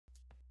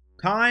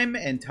Time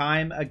and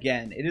time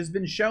again, it has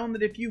been shown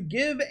that if you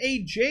give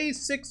a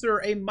J6er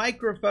a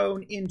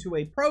microphone into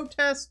a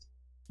protest,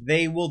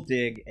 they will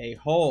dig a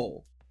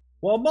hole.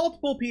 While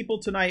multiple people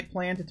tonight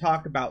plan to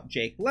talk about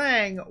Jake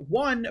Lang,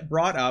 one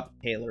brought up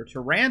Taylor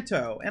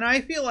Taranto, and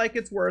I feel like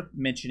it's worth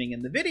mentioning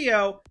in the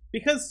video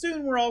because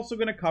soon we're also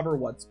going to cover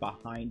what's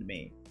behind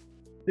me.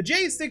 The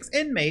J6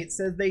 inmate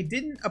says they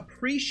didn't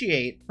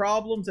appreciate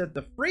problems at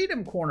the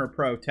Freedom Corner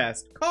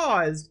protest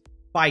caused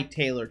by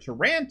Taylor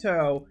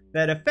Taranto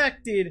that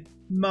affected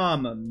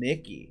Mama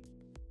Mickey.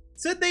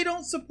 Said they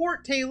don't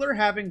support Taylor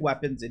having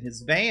weapons in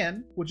his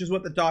van, which is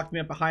what the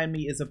document behind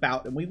me is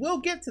about, and we will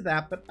get to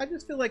that, but I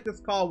just feel like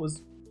this call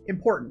was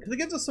important because it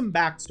gives us some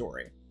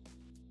backstory.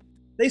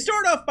 They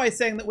start off by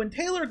saying that when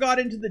Taylor got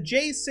into the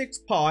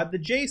J6 pod, the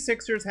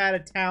J6ers had a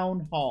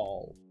town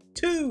hall.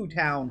 2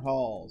 town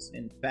halls,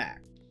 in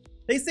fact.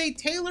 They say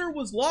Taylor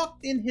was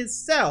locked in his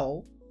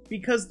cell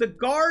because the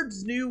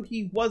guards knew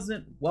he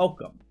wasn't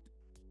welcome.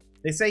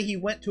 They say he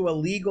went to a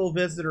legal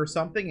visit or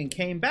something and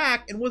came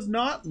back and was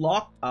not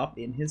locked up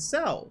in his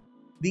cell.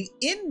 The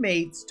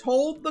inmates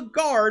told the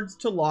guards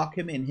to lock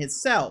him in his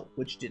cell,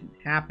 which didn't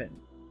happen.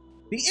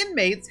 The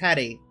inmates had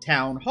a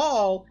town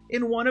hall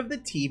in one of the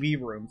TV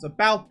rooms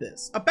about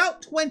this.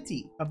 About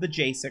 20 of the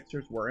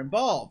J6ers were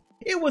involved.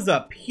 It was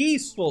a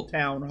peaceful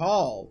town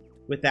hall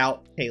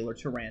without Taylor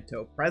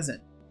Taranto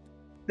present.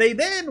 They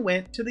then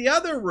went to the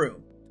other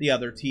room, the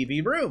other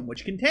TV room,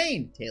 which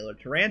contained Taylor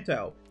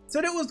Taranto.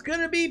 Said it was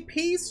going to be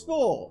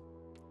peaceful.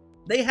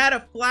 They had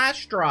a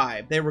flash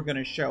drive they were going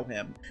to show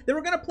him. They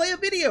were going to play a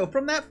video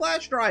from that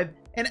flash drive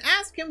and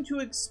ask him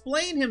to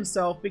explain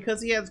himself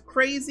because he has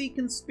crazy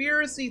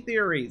conspiracy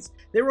theories.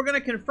 They were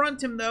going to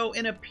confront him, though,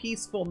 in a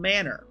peaceful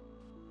manner.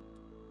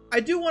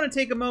 I do want to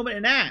take a moment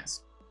and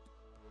ask,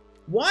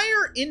 why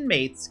are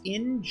inmates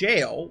in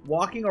jail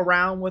walking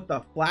around with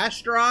a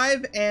flash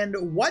drive,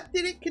 and what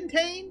did it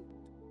contain?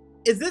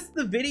 Is this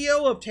the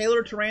video of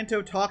Taylor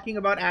Taranto talking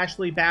about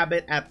Ashley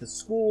Babbitt at the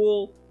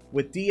school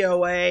with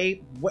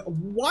DOA?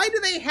 Why do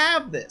they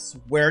have this?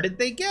 Where did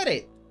they get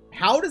it?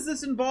 How does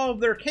this involve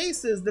their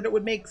cases that it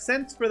would make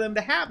sense for them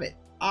to have it?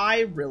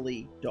 I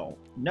really don't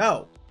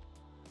know.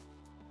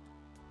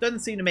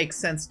 Doesn't seem to make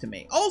sense to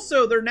me.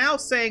 Also, they're now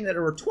saying that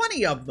there were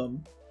 20 of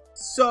them,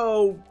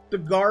 so the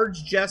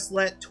guards just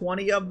let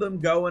 20 of them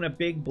go in a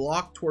big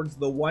block towards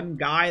the one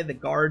guy the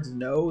guards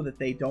know that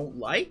they don't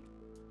like?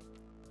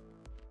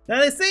 Now,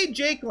 they say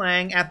Jake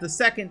Lang at the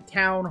second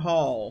town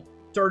hall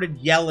started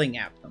yelling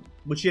at them,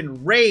 which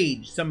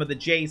enraged some of the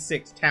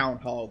J6 town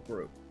hall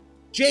group.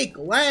 Jake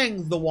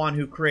Lang's the one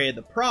who created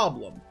the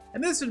problem,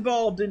 and this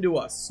evolved into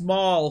a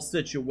small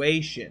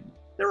situation.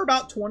 There were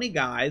about 20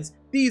 guys.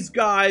 These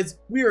guys,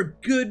 we are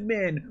good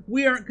men.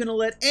 We aren't going to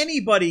let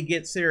anybody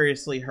get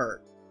seriously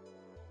hurt.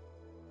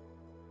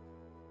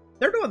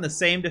 They're doing the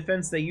same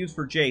defense they used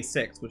for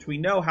J6, which we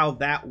know how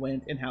that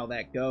went and how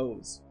that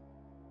goes.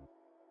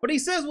 But he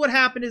says what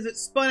happened is it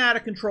spun out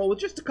of control with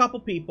just a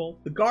couple people.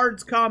 The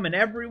guards come and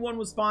everyone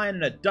was fine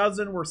and a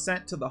dozen were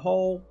sent to the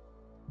hole.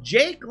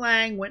 Jake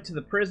Lang went to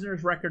the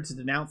prisoner's records to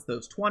denounce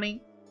those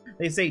 20.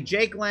 They say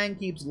Jake Lang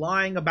keeps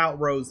lying about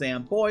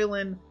Roseanne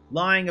Boylan,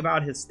 lying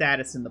about his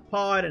status in the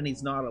pod, and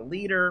he's not a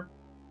leader.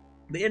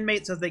 The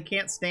inmate says they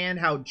can't stand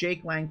how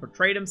Jake Lang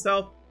portrayed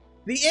himself.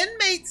 The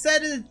inmate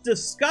said it's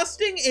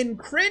disgusting and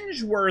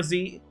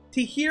cringeworthy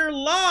to hear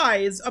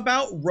lies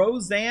about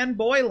Roseanne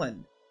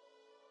Boylan.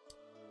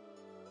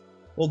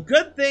 Well,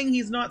 good thing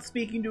he's not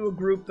speaking to a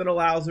group that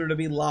allows there to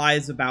be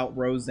lies about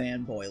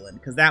Roseanne Boylan,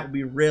 because that would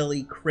be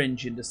really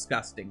cringe and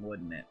disgusting,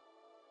 wouldn't it?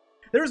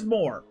 There's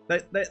more.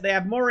 They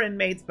have more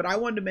inmates, but I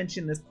wanted to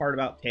mention this part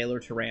about Taylor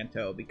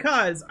Taranto,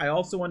 because I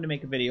also wanted to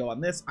make a video on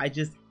this. I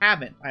just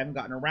haven't. I haven't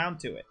gotten around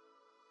to it.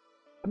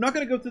 I'm not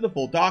going to go through the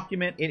full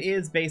document. It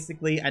is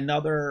basically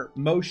another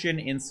motion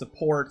in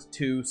support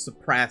to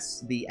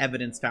suppress the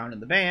evidence found in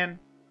the van.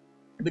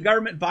 The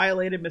government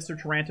violated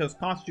Mr. Taranto's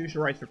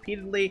constitutional rights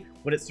repeatedly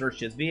when it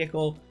searched his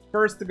vehicle.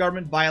 First, the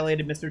government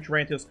violated Mr.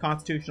 Taranto's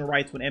constitutional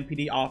rights when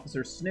MPD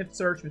officers sniff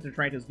searched Mr.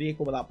 Taranto's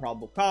vehicle without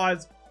probable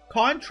cause.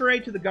 Contrary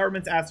to the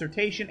government's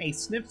assertion, a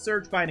sniff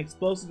search by an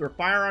explosives or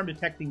firearm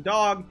detecting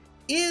dog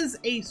is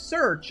a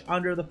search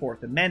under the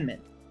Fourth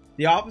Amendment.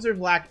 The officers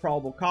lacked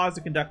probable cause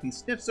to conduct these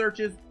sniff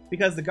searches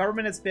because the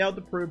government has failed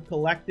to prove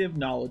collective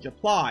knowledge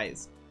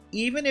applies.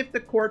 Even if the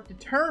court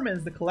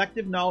determines the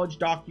collective knowledge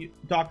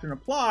doctrine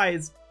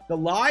applies, the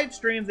live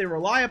streams they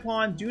rely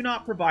upon do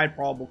not provide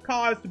probable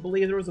cause to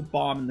believe there was a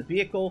bomb in the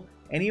vehicle,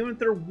 and even if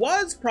there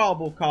was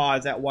probable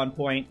cause at one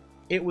point,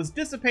 it was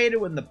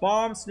dissipated when the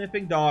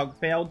bomb-sniffing dog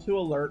failed to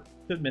alert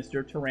to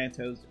Mr.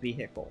 Taranto's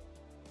vehicle.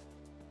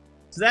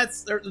 So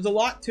there's a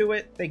lot to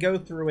it. They go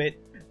through it,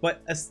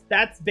 but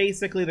that's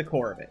basically the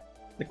core of it.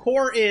 The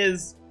core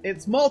is,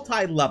 it's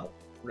multi-level,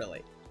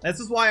 really. This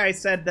is why I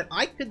said that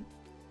I could...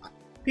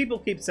 People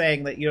keep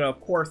saying that, of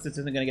course this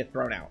isn't going to get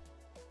thrown out.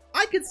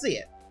 I could see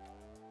it.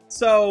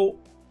 So,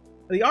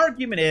 the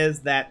argument is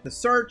that the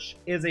search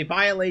is a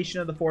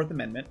violation of the Fourth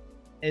Amendment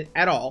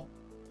at all.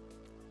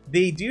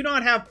 They do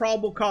not have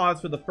probable cause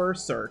for the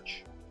first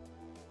search.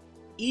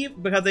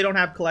 because they don't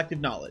have collective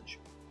knowledge.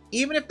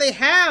 Even if they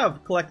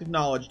have collective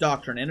knowledge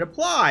doctrine and it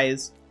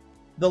applies,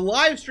 the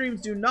live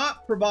streams do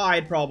not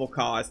provide probable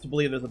cause to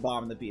believe there's a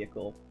bomb in the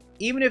vehicle.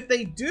 Even if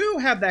they do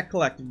have that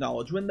collective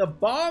knowledge, when the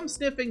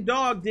bomb-sniffing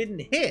dog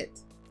didn't hit,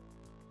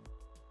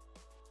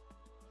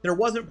 there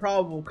wasn't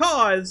probable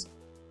cause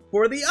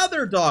for the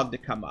other dog to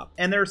come up.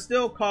 And there's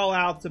still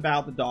call-outs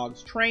about the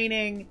dog's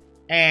training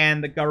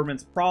and the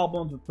government's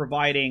problems with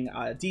providing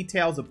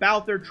details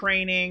about their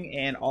training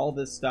and all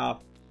this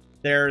stuff.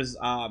 There's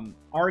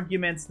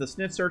arguments the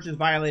sniff searches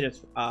violated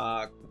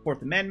the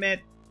Fourth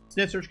Amendment.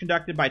 Sniff search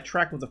conducted by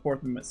Trek was a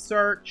Fourth Amendment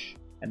search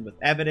and with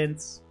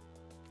evidence.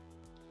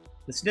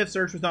 The sniff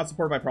search was not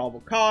supported by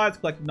probable cause.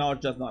 Collective knowledge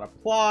does not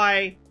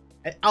apply.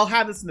 I'll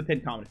have this in the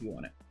pinned comment if you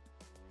want it.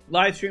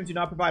 Live streams do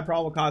not provide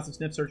probable cause to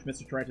sniff search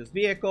Mr. Taranto's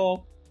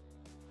vehicle.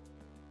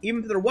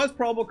 Even if there was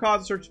probable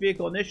cause to search the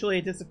vehicle initially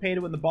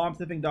anticipated when the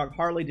bomb-sniffing dog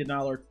Harley did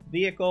not alert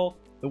the vehicle.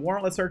 The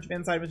warrantless search of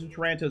inside Mr.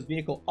 Taranto's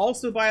vehicle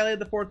also violated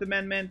the Fourth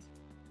Amendment.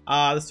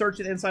 The search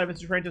of the inside of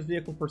Mr. Taranto's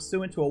vehicle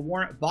pursuant to a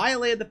warrant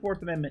violated the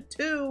Fourth Amendment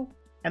too.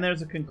 And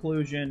there's a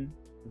conclusion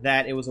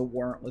that it was a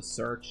warrantless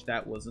search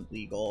that wasn't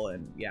legal.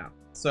 And yeah,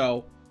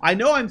 so I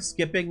know I'm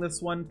skipping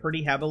this one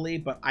pretty heavily,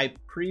 but I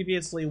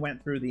previously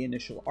went through the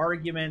initial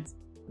argument.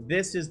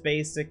 This is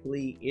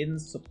basically in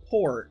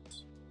support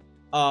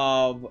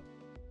of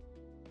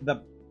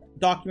the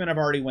document I've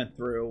already went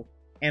through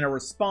and a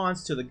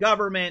response to the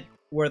government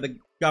where the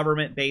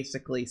government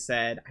basically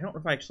said, I don't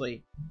know if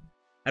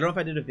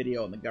I did a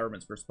video on the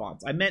government's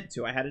response. I meant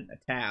to. I had it in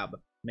a tab.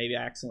 Maybe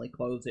I accidentally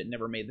closed it and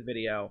never made the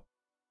video.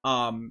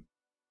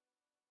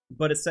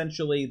 But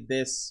essentially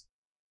this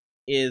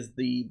is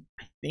I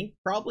think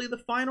probably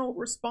the final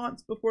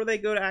response before they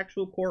go to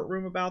actual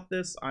courtroom about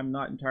this. I'm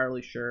not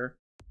entirely sure.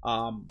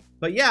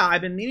 But yeah,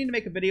 I've been meaning to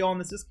make a video on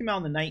this. This came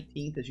out on the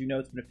 19th. As you know,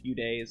 it's been a few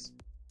days.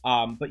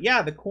 But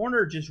yeah, the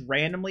corner just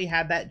randomly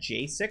had that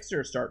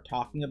J6er start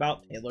talking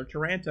about Taylor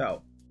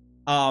Taranto.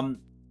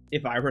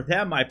 If I were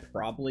them, I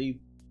probably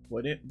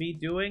wouldn't be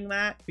doing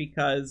that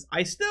because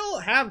I still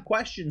have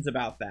questions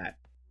about that.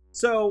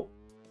 So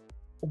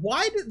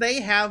why did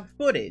they have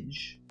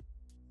footage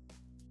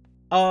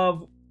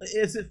of,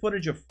 is it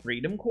footage of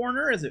Freedom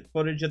Corner? Is it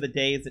footage of the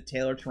days that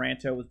Taylor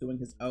Taranto was doing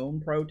his own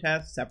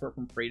protest separate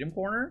from Freedom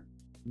Corner?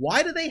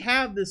 Why do they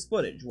have this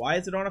footage? Why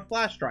is it on a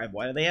flash drive?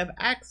 Why do they have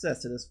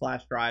access to this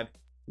flash drive?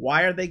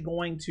 Why are they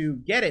going to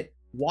get it?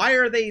 Why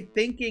are they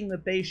thinking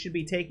that they should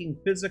be taking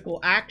physical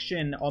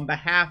action on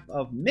behalf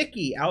of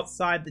Mickey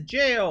outside the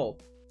jail?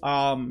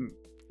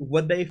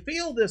 Would they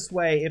feel this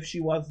way if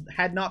she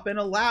had not been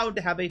allowed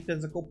to have a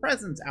physical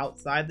presence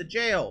outside the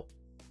jail?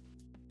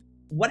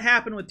 What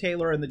happened with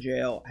Taylor in the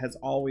jail has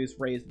always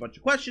raised a bunch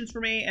of questions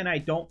for me, and I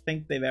don't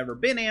think they've ever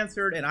been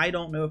answered, and I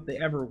don't know if they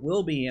ever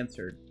will be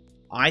answered.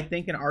 I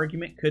think an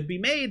argument could be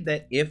made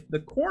that if the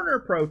corner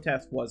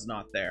protest was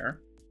not there,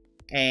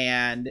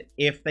 and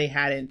if they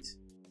hadn't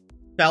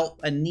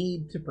felt a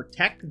need to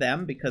protect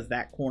them because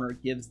that corner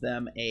gives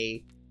them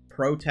a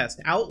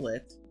protest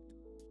outlet,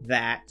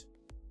 that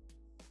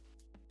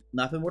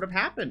nothing would have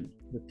happened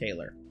with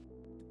Taylor.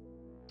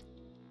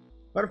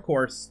 But of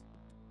course,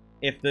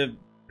 if the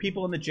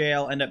people in the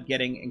jail end up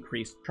getting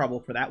increased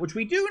trouble for that, which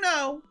we do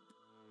know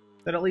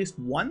that at least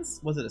once,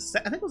 I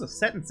think it was a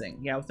sentencing.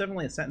 Yeah, it was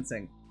definitely a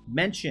sentencing.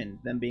 Mentioned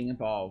them being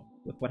involved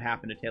with what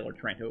happened to Taylor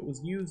Taranto. It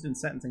was used in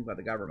sentencing by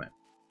the government.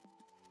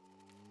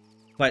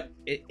 But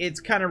it's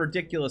kind of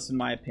ridiculous, in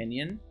my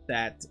opinion,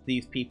 that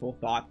these people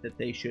thought that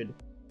they should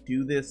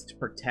do this to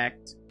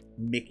protect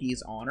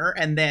Mickey's honor,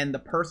 and then the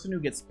person who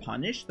gets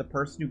punished, the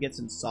person who gets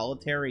in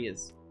solitary,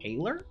 is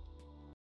Taylor?